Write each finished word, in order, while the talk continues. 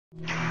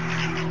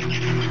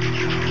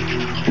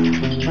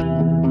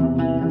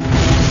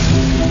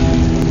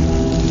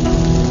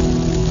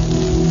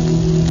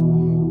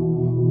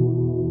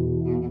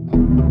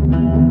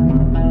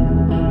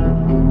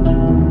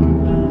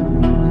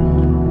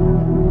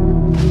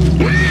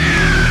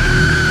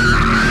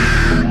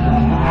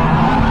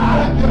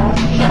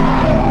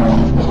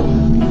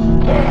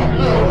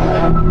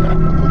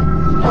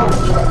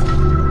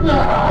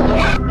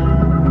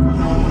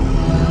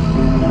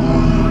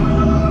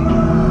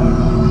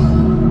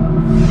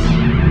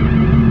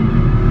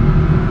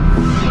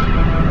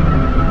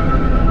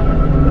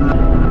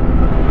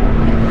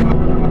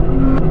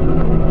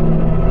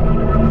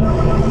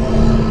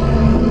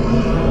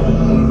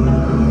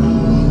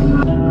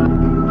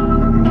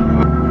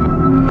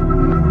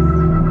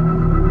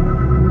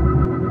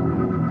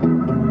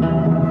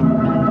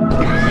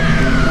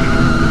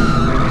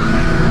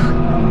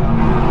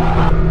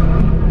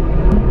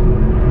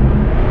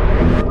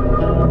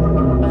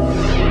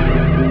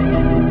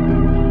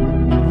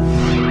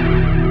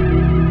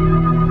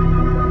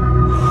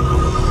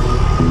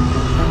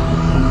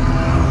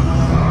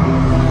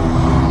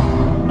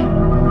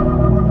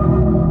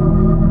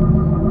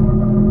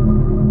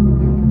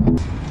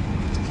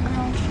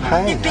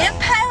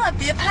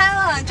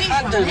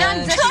呀，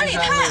你车里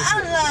太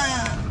暗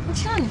了。我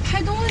听让你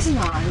拍东西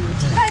呢，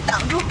快挡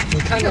住！你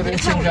看这跟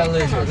青山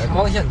绿水的，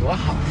光线多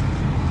好。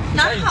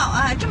哪好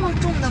啊？这么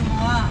重的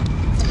膜。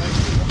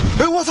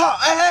哎，我操！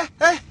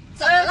哎！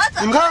怎么了？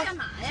你们看，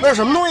那是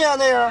什么东西啊？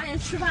那个？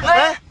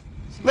哎，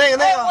那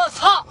个，我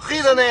操，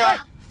黑的那个。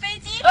飞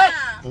机吧？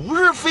不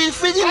是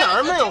飞机哪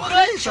儿没有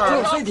黑色？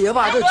这是飞碟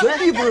吧？这绝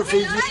对不是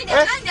飞机。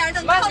慢点，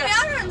等靠边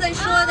上再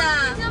说的。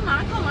先马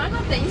上靠，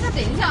等一下，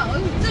我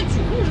在主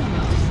路上呢。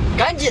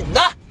赶紧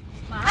的！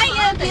哎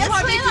呀，别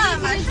催了，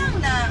马上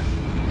的。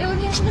哎呦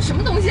天，这什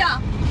么东西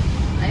啊？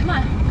哎呀妈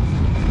呀！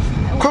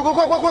快！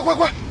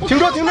停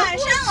车！马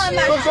上了，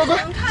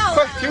能靠了。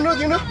快停车！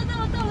到了！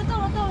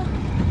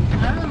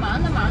马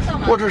上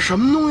到！我这什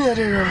么东西啊？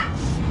这是？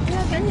哎呀，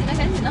赶紧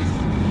的！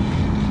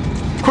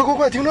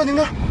快停车！来，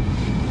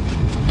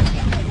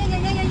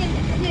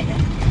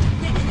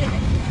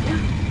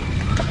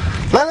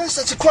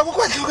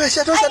快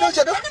下车！别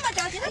那么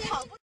着急，他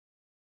跑不。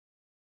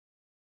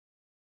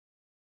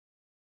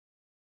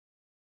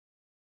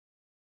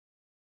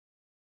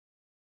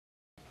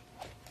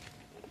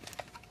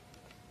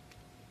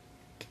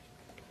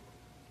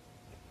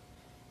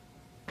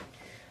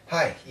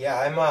Hi, yeah,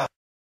 I'm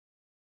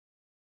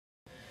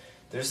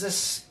there's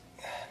this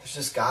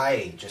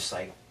guy just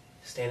like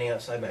standing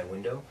outside my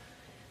window.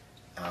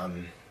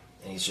 And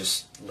he's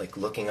just like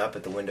looking up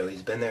at the window.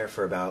 He's been there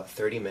for about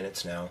 30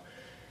 minutes now.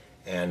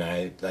 And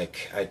I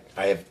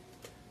have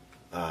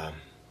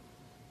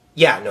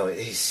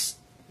he's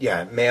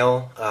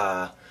male,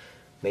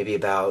 maybe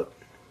about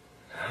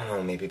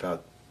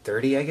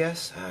 30, I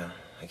guess.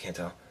 I can't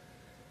tell.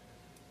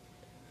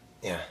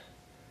 Yeah.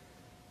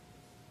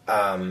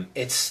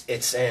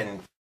 It's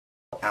in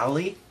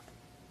alley.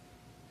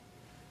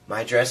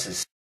 My address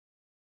is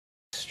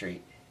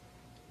street.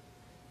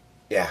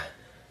 Yeah,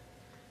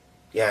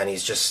 and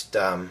he's just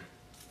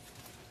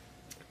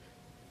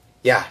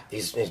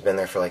he's been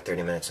there for like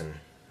 30 minutes and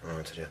I don't know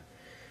what to do.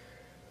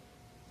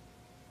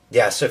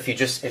 Yeah, so if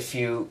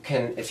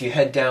you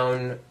head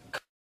down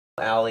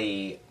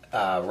alley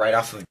right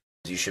off of,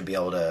 you should be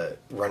able to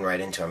run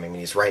right into him. I mean,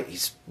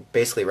 he's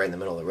basically right in the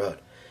middle of the road.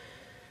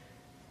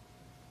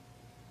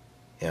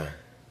 Yeah.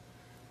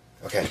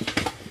 Okay.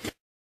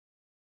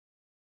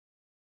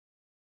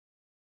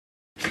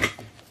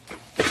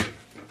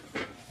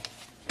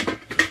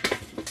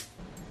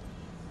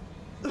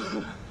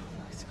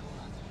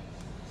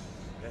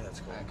 Yeah, that's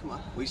cool. Come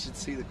on. We should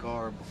see the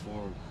car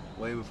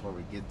way before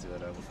we get to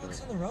it. What's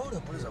in the road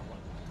up here?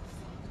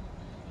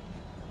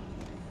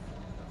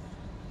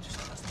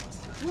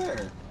 Where?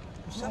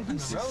 There's something in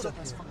the road up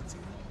here.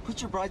 Put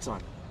your brights on.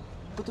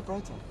 Put the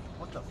brights on.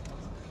 What the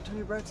fuck? Turn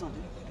your brights on,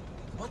 dude.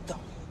 What the?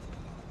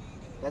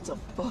 That's a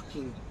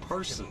fucking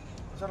person.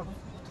 Is that what the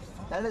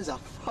fuck? That is a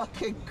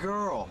fucking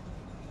girl.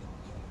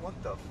 What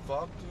the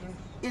fuck, dude?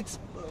 It's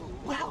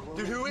wow.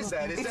 Dude, who is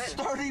that? It's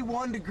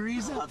 31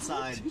 degrees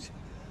outside.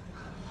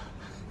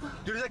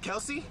 Dude, is that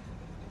Kelsey?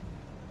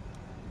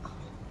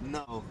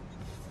 No.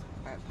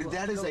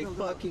 That is a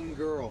fucking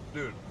girl.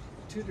 Dude.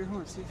 Toot your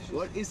horn, see if she...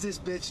 What is this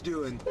bitch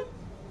doing?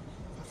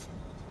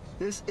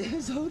 This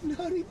is a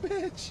nutty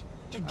bitch.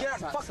 Dude,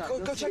 get out. Fuck,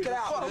 go check it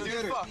out. Dude,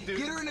 Get her. fuck, dude.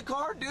 Get her in the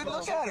car, dude.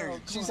 Look at her.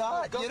 She's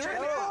hot. Go Get her check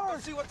in it the out. car. Go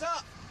see what's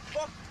up.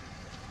 Fuck.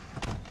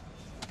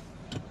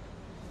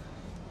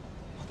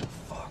 What the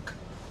fuck?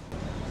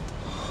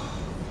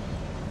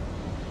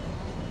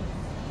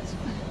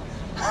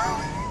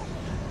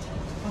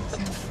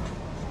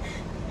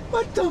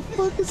 What the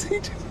fuck is he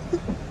doing?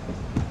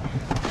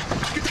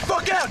 Get the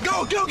fuck out.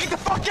 Go. Get the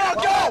fuck out.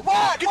 Go.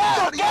 What? Get the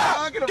fuck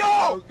out.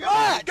 Go.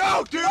 What?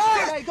 Go, dude.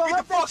 Hey, go Get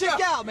help the that fuck chick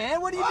out. out, man.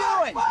 What are you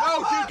doing?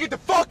 No, dude, get the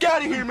fuck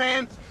out of here,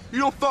 man. You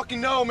don't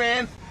fucking know,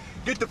 man.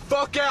 Get the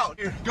fuck out.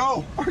 Here,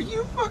 go. Are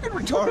you fucking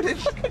retarded?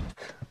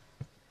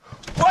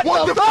 What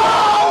the fuck?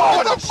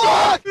 What the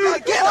fuck?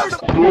 Dude, get out.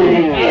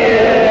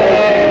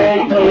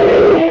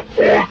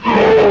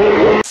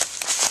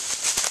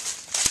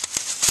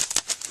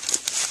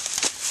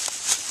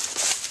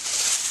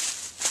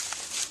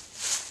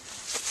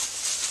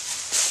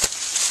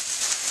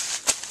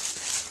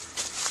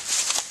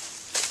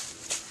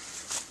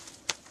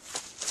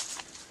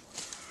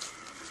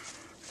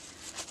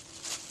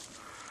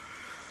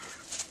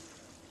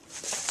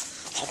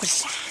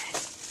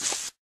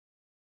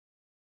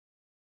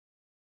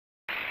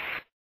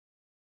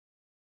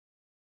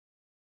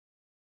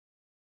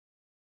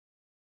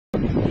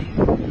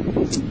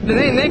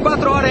 Nem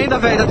 4 horas ainda,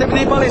 velho. Dá tempo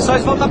de ir pra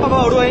Lençóis e voltar pra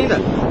Bauru ainda.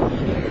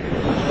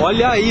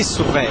 Olha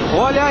isso, velho.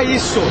 Olha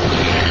isso.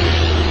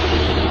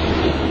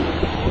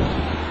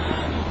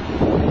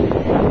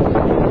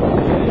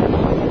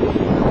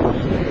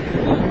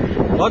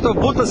 Outra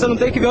puta, você não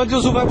tem que ver onde o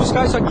Zu vai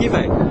buscar isso aqui,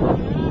 velho.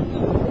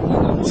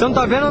 Você não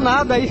tá vendo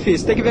nada aí, filho.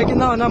 Você tem que ver aqui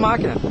na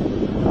máquina.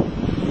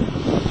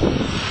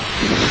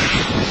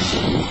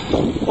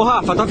 Ô,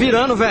 Rafa, tá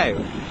virando,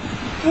 velho.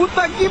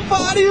 Puta que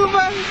pariu,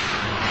 velho.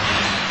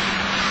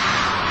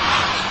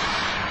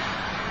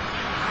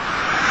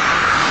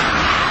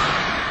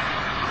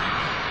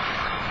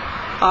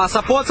 Ah,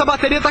 essa porra dessa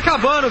bateria tá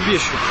acabando,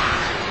 bicho.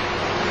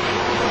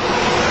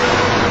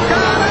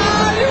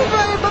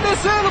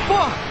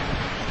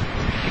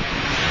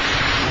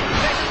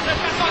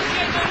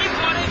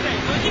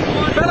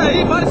 Pera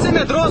aí, para de ser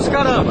medroso,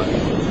 caramba!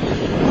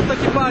 Puta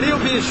que pariu,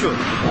 bicho!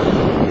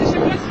 Deixa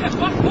eu ver se é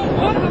fácil,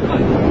 vambora,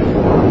 rapaz!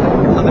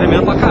 Tá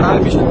tremendo pra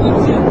caralho, bicho!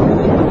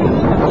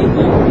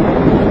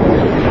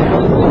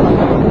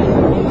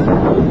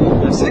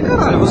 Deve ser,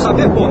 caralho, eu vou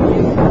saber, pô!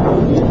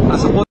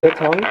 Essa porra...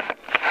 Tommy?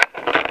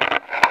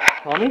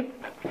 Tommy?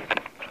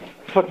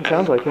 It fucking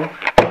sounds like him.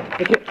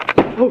 Okay.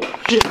 Oh,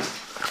 shit!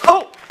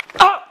 Oh!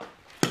 Ah!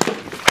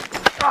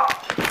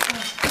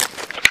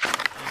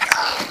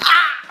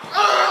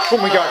 Oh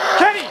my god.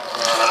 Kenny!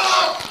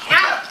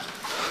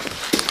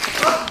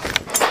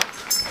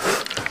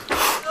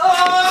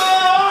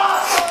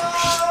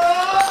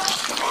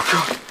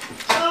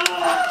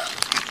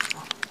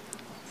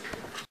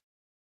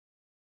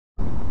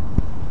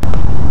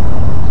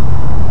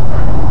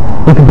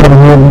 You can probably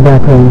hear it in the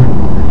background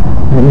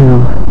right now.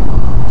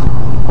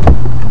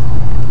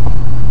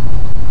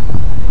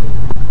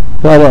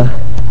 But,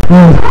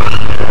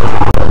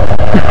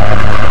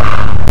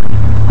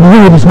 I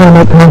really just want to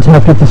make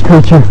contact with this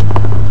creature.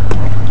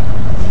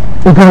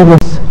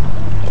 Regardless.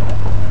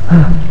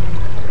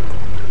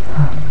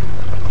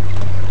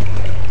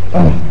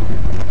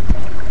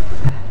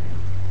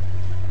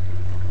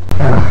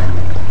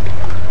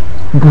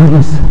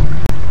 Regardless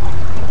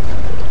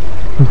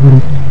of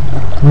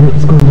what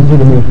it's going to do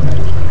to me.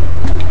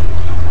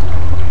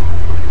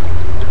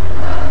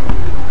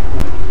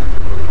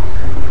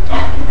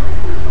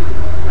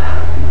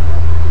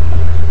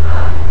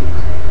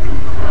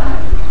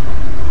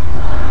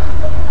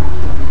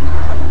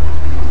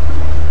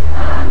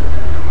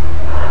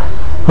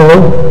 Hello?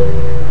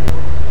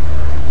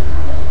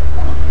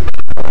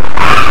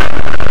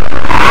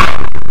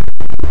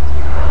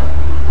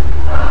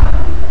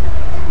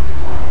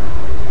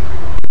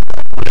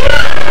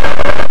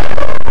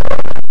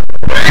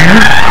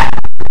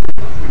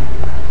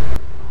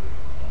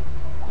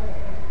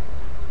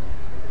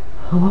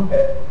 Hello?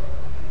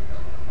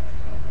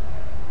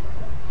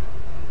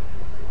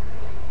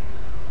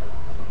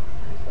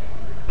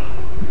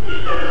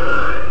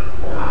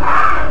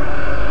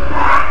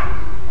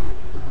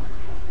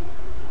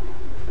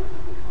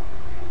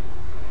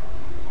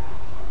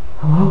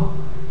 Hello? Hello?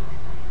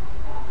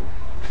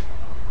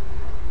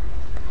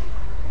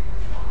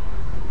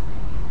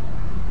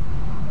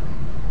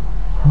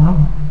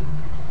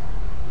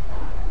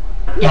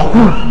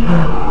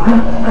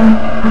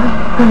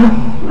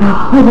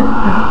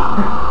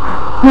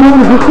 I don't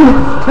want to hurt you.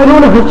 I don't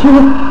want to hurt you.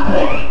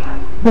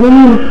 I don't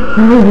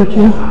want to hurt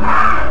you.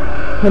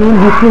 I don't want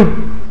to hurt you.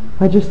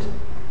 I just...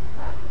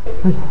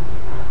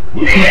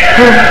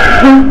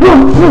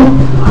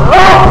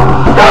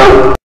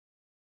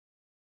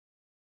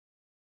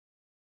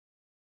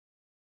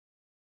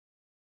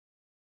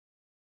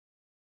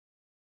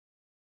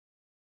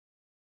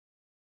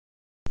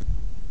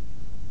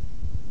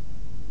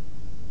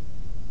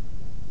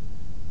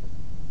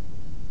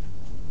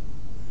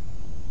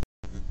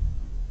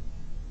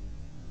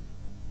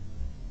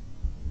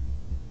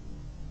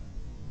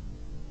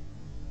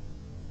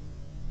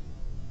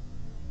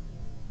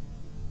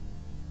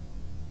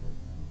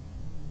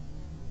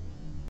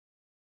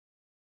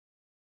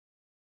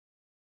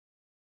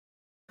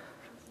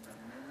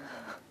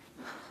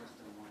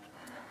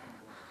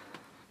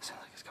 Sounds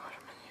like it's coming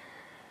from in here.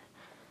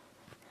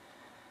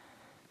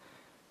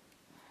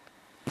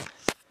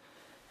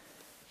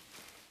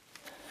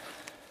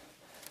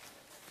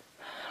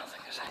 I don't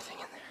think there's anything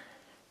in there.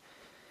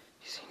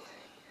 You see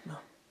anything? No. No,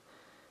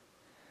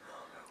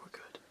 we're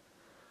good.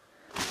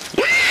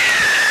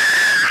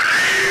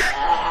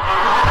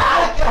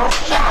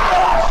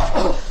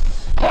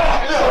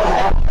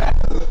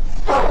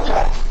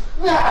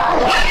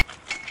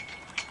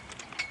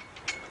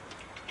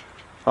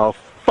 Oh,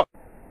 fuck.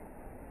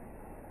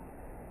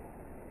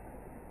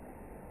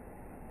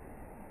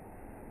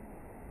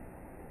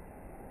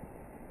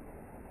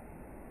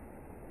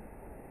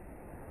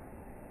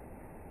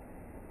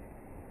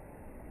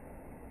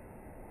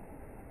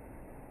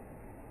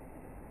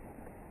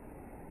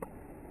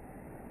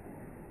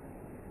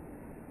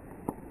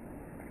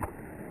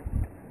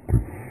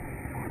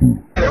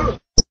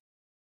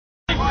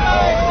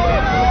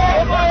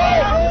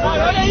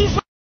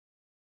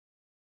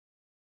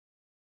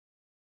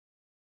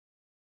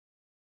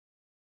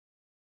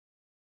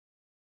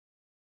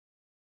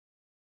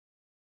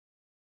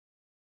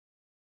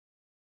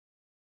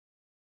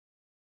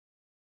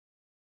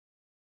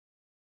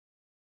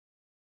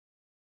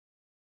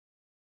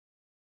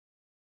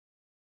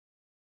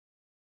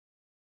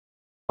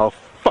 Oh,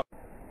 fuck.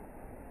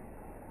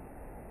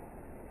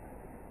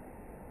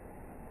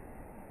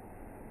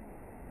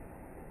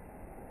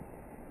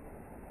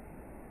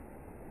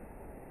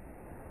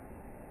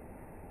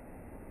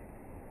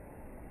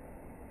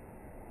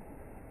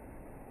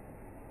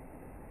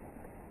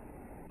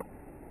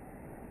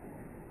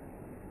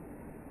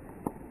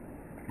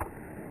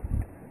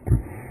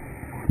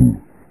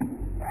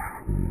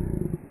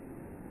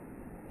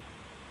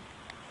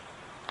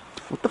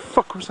 What the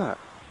fuck was that?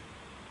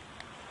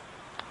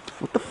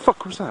 What the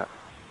fuck was that?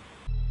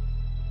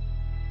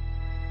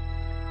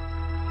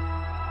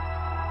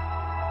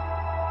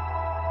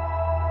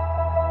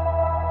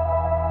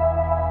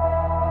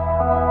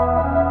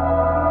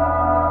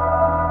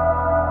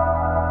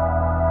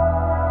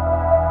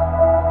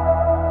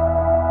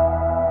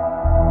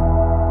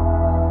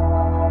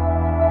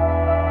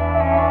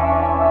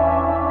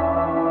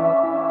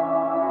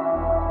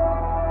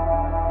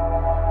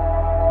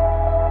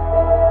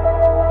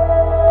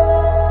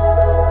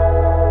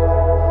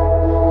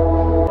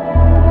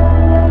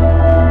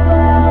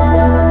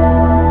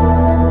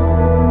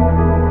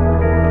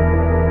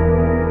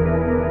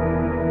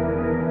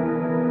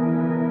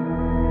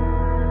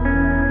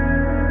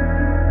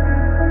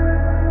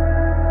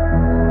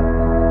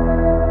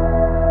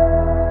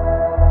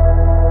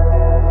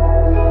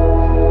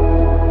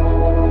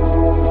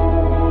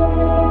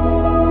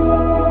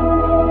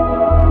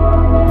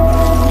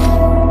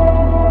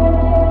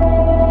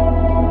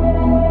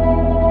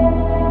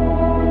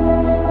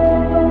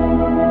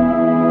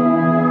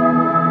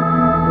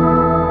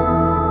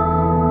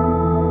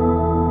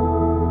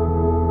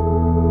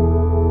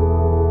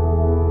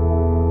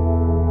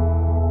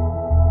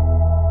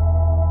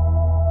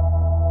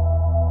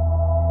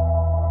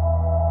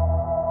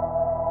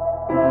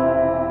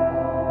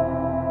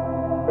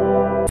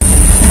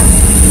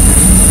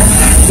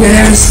 Yeah,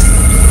 there it is.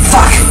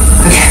 Fuck.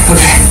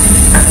 Okay.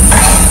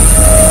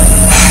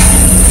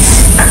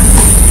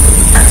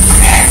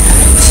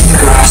 It's in the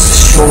grass,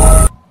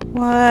 sure.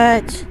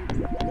 What?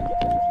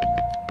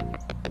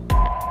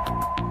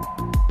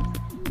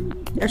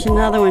 There's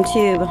another one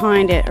too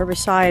behind it or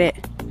beside it.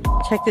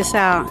 Check this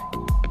out.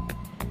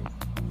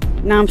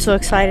 Now I'm so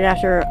excited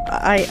after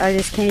I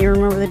just can't even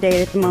remember the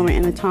date at the moment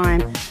and the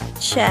time.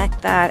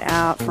 Check that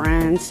out,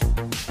 friends.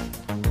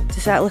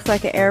 Does that look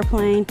like an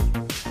airplane?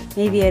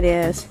 Maybe it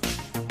is.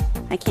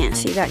 I can't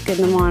see that good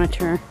in the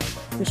monitor.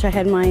 Wish I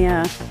had my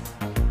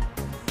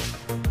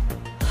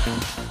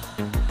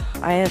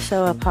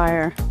ISO up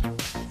higher.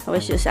 I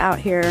was just out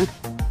here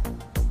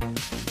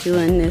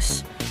doing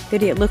this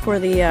video. Look where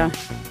the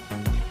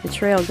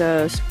trail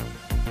goes.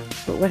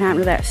 But what happened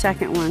to that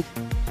second one?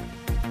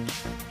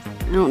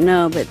 I don't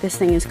know, but this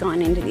thing has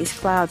gone into these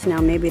clouds now.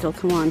 Maybe it'll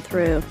come on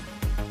through.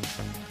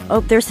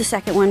 Oh, there's the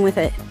second one with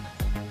it.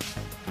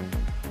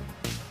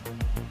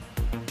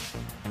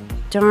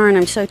 Darn,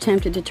 I'm so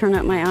tempted to turn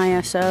up my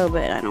ISO,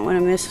 but I don't want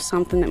to miss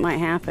something that might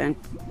happen.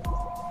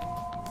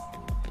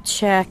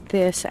 Check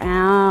this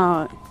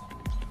out.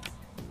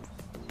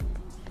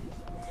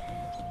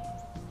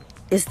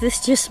 Is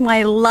this just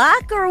my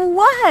luck or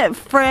what,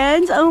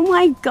 friends? Oh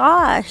my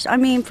gosh. I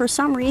mean, for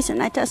some reason,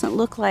 that doesn't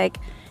look like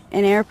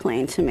an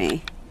airplane to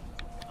me.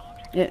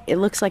 It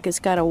looks like it's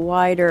got a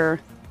wider...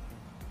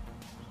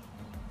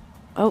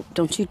 Oh,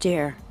 don't you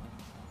dare.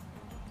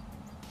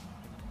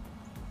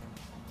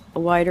 A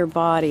wider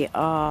body.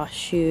 Oh,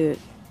 shoot.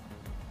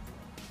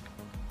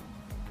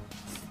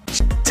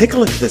 Take a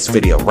look at this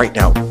video right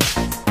now.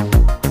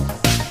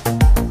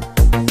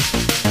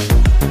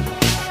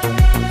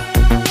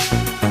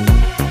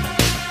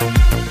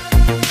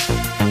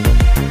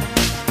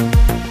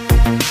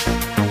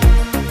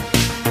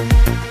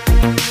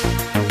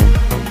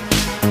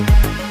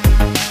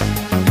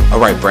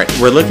 Alright, Brent,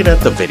 we're looking at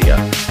the video.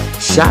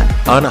 Shot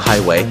on a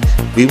highway.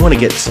 We want to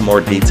get some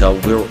more detail.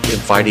 We're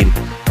inviting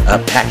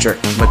Patrick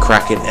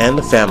McCracken and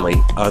the family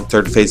on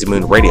Third Phase of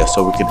Moon Radio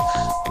so we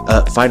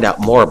can find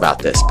out more about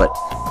this. But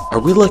are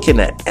we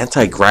looking at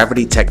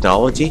anti-gravity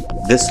technology?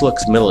 This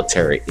looks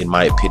military, in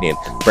my opinion.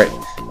 Brent,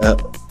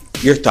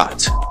 your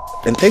thoughts?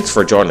 And thanks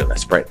for joining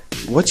us, Brent.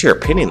 What's your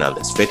opinion on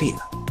this video?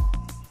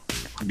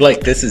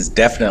 Blake, this is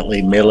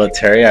definitely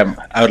military.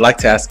 I would like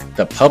to ask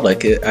the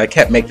public, I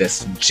can't make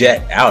this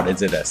jet out.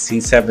 Is it a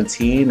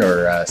C-17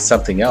 or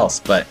something else?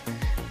 But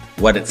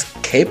what it's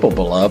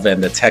capable of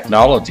and the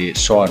technology it's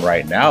showing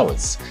right now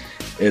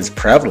is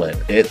prevalent.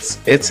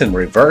 It's in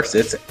reverse.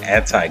 It's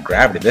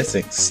anti-gravity. This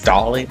is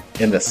stalling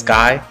in the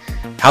sky.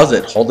 How's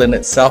it holding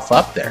itself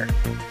up there?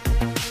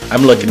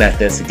 I'm looking at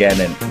this again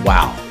and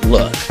wow,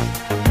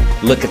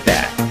 look at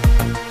that.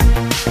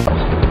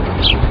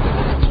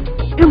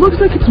 It looks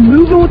like it's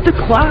moving with the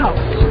clouds.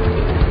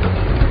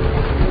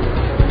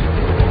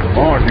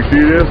 Oh, you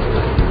see this?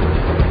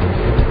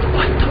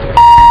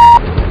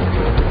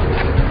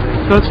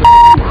 That's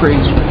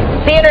crazy.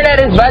 The internet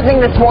is buzzing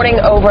this morning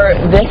over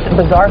this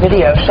bizarre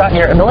video shot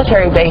near a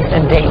military base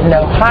in Dayton,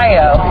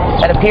 Ohio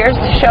that appears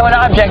to show an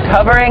object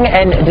hovering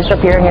and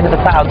disappearing into the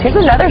clouds. Here's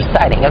another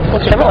sighting of a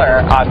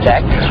similar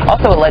object,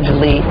 also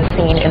allegedly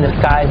seen in the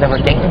skies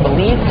over Dayton,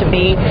 believed to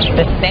be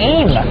the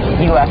same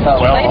UFO.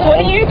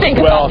 What do you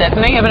think about this? I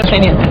know you have an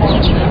opinion.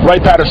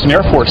 Wright-Patterson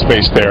Air Force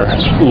Base there,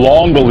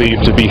 long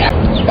believed to be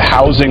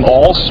housing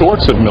all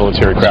sorts of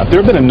military craft.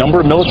 There have been a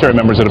number of military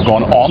members that have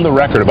gone on the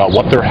record about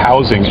what they're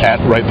housing at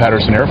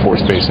Wright-Patterson Air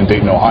Force Base in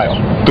Dayton,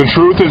 Ohio. The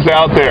truth is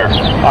out there.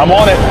 I'm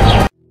on it.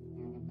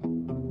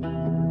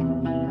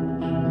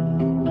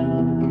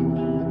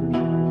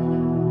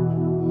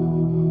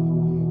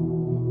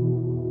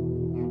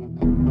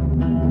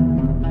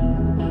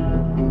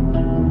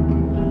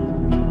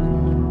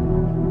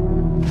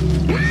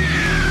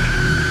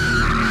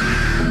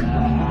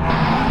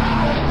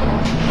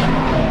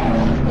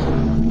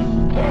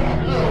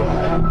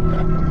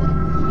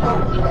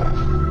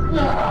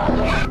 Yeah.